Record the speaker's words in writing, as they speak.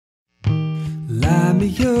Lie me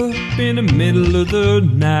up in the middle of the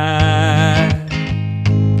night.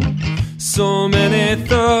 So many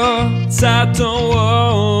thoughts, I don't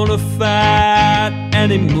wanna fight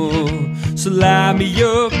anymore. So lie me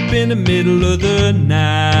up in the middle of the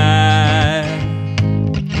night.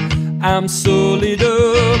 I'm so lit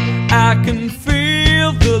up, I can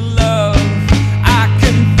feel the love, I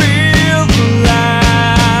can feel the light.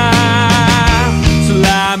 So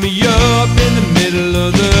lie me up in the middle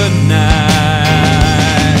of the night.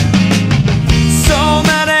 So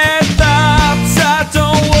many thoughts, I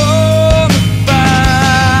don't wanna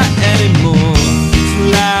fight anymore. So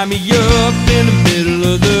lie me up in the middle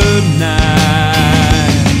of the night.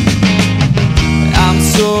 I'm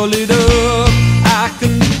so lit up, I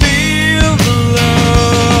can feel the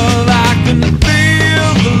love, I can feel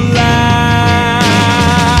the light.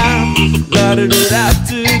 La da da da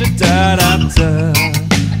da da da,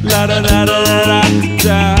 la da da da da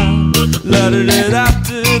da, la da da da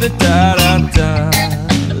da da da,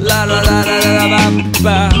 la da da da da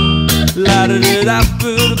ba, la da da da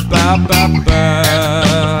ba ba ba.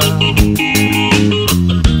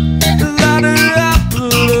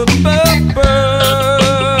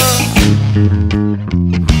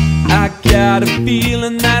 Got a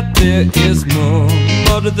feeling that there is more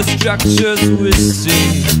to the structures we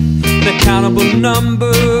see. An accountable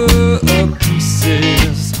number of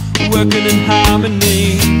pieces working in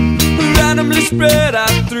harmony, randomly spread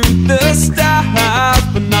out through the stars,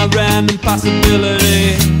 but not random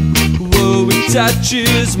possibility. What we touch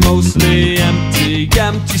is mostly empty,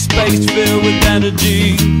 empty space filled with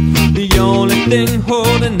energy. The only thing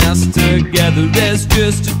holding us together is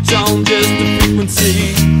just a tone, just a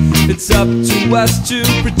frequency. It's up to us to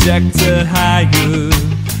project a higher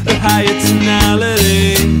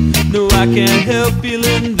tonality. No, I can't help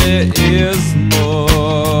feeling there is more.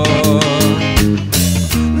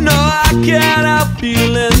 No, I can't help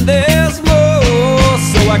feeling there's more.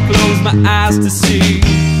 So I close my eyes to see.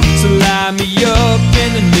 So lie me up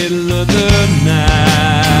in the middle of the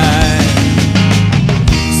night.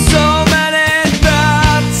 So many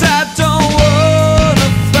thoughts, I don't wanna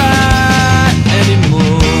fight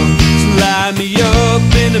anymore. So lie me up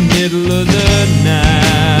in the middle of the night.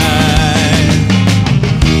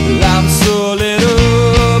 I'm so lit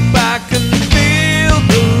up, I can feel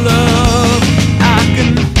the love, I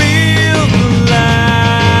can feel the light.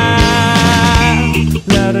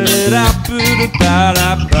 La da da da da da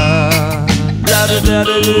da, la da da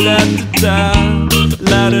da da da,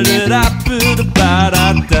 la da da da da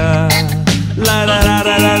da, la da da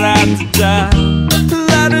da da da,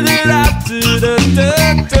 la da da da da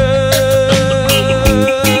da.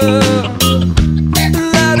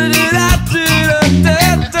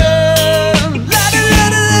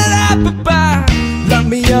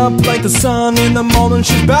 Up like the sun in the morning,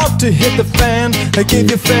 she's about to hit the fan. I give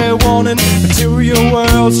you fair warning. Material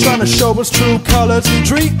world's trying to show us true colors.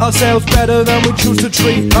 Treat ourselves better than we choose to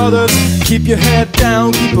treat others. Keep your head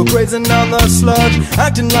down, keep her grazing on the sludge,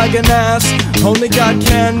 acting like an ass. Only God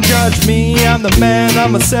can judge me. I'm the man,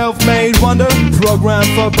 I'm a self-made wonder, programmed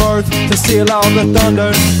for birth to steal all the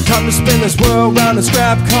thunder. Time to spin this world round and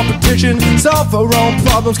scrap competition. Solve our own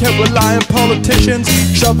problems, can't rely on politicians.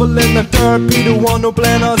 Shovel in the dirt, be the one who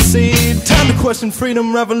blend our seed. Time to question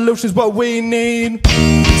freedom, revolution's what we need.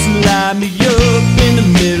 So lie me up in the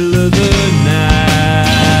middle of the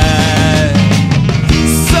night.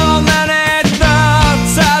 So many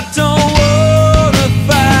thoughts, I don't wanna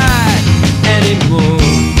fight anymore.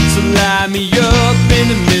 So lie me up in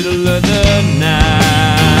the middle of the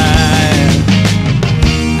night.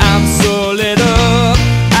 I'm so lit up,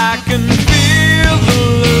 I can feel the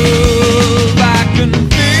love, I can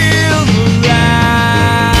feel the light.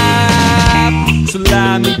 So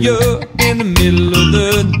lie me up in the middle of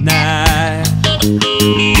the night.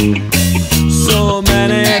 So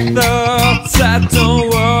many thoughts, I don't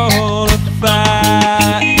wanna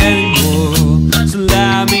fight anymore. So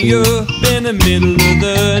lie me up in the middle of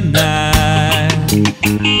the night.